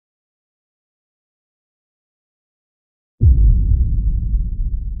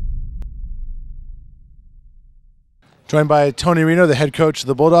Joined by Tony Reno, the head coach of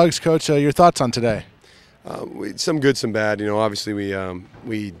the Bulldogs. Coach, your thoughts on today? Some good, some bad. You know, obviously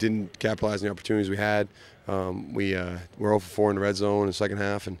we didn't capitalize on the opportunities we had. We were 0 for 4 in the red zone in the second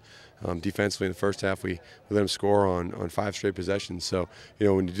half, and defensively in the first half we let them score on 5 straight possessions. So, you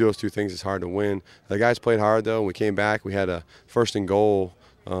know, when you do those two things, it's hard to win. The guys played hard though. When we came back, we had a first and goal.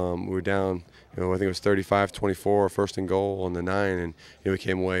 We were down, you know, I think it was 35-24, first and goal on the 9, and we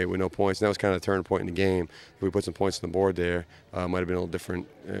came away with no points. And that was kind of the turning point in the game. If we put some points on the board there, might have been a little different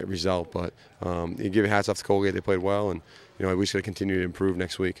result. But you give hats off to Colgate; they played well, and we should continue to improve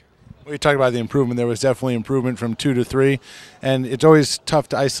next week. We talked about the improvement. There was definitely improvement from 2 to 3, and it's always tough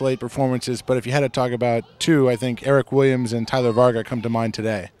to isolate performances. But if you had to talk about 2, I think Eric Williams and Tyler Varga come to mind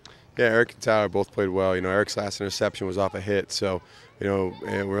today. Yeah, Eric and Tyler both played well. Eric's last interception was off a hit, so it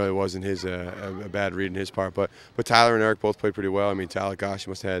really wasn't his a bad read in his part. But Tyler and Eric both played pretty well. I mean, Tyler, gosh,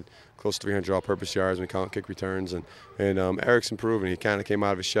 he must have had close to 300 all-purpose yards when we count kick returns, and Eric's improving. He kind of came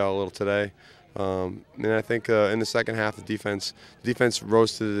out of his shell a little today. And I think in the second half, the defense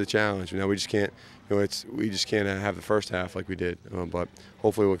rose to the challenge. We just can't, we just can't have the first half like we did. But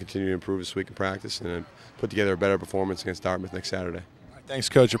hopefully, we'll continue to improve this week in practice and put together a better performance against Dartmouth next Saturday. Thanks,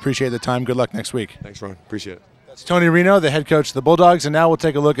 Coach. Appreciate the time. Good luck next week. Thanks, Ron. Appreciate it. That's Tony Reno, the head coach of the Bulldogs, and now we'll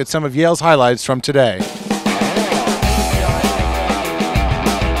take a look at some of Yale's highlights from today. Video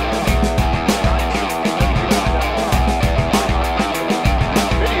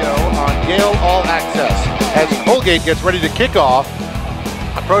on Yale All Access as Colgate gets ready to kick off.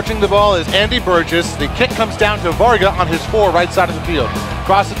 Approaching the ball is Andy Burgess. The kick comes down to Varga on his 4 right side of the field.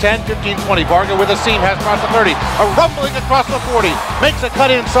 Across the 10, 15, 20. Varga with a seam has crossed the 30. A rumbling across the 40. Makes a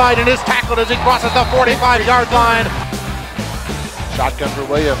cut inside and is tackled as he crosses the 45-yard line. Shotgun for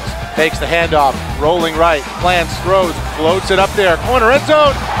Williams. Takes the handoff. Rolling right. Plants, throws, floats it up there. Corner end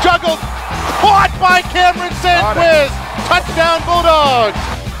zone. Juggled. Caught by Cameron Sandquiz. Touchdown Bulldogs.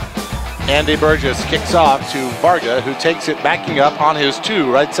 Andy Burgess kicks off to Varga, who takes it backing up on his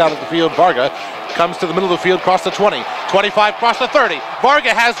 2 right side of the field. Varga comes to the middle of the field, cross the 20, 25, cross the 30.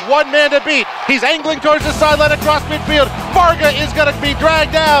 Varga has one man to beat. He's angling towards the sideline across midfield. Varga is going to be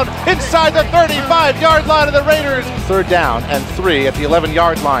dragged down inside the 35-yard line of the Raiders. 3rd down and 3 at the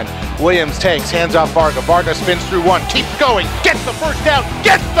 11-yard line. Williams takes, hands off Varga. Varga spins through 1, keeps going, gets the first down,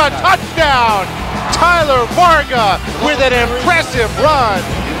 gets the touchdown. Tyler Varga with an impressive run.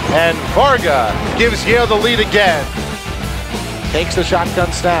 And Varga gives Yale the lead again. Takes the shotgun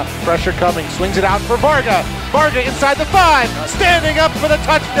snap, pressure coming, swings it out for Varga. Varga inside the 5, standing up for the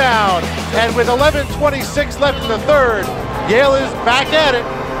touchdown. And with 11:26 left in the 3rd, Yale is back at it.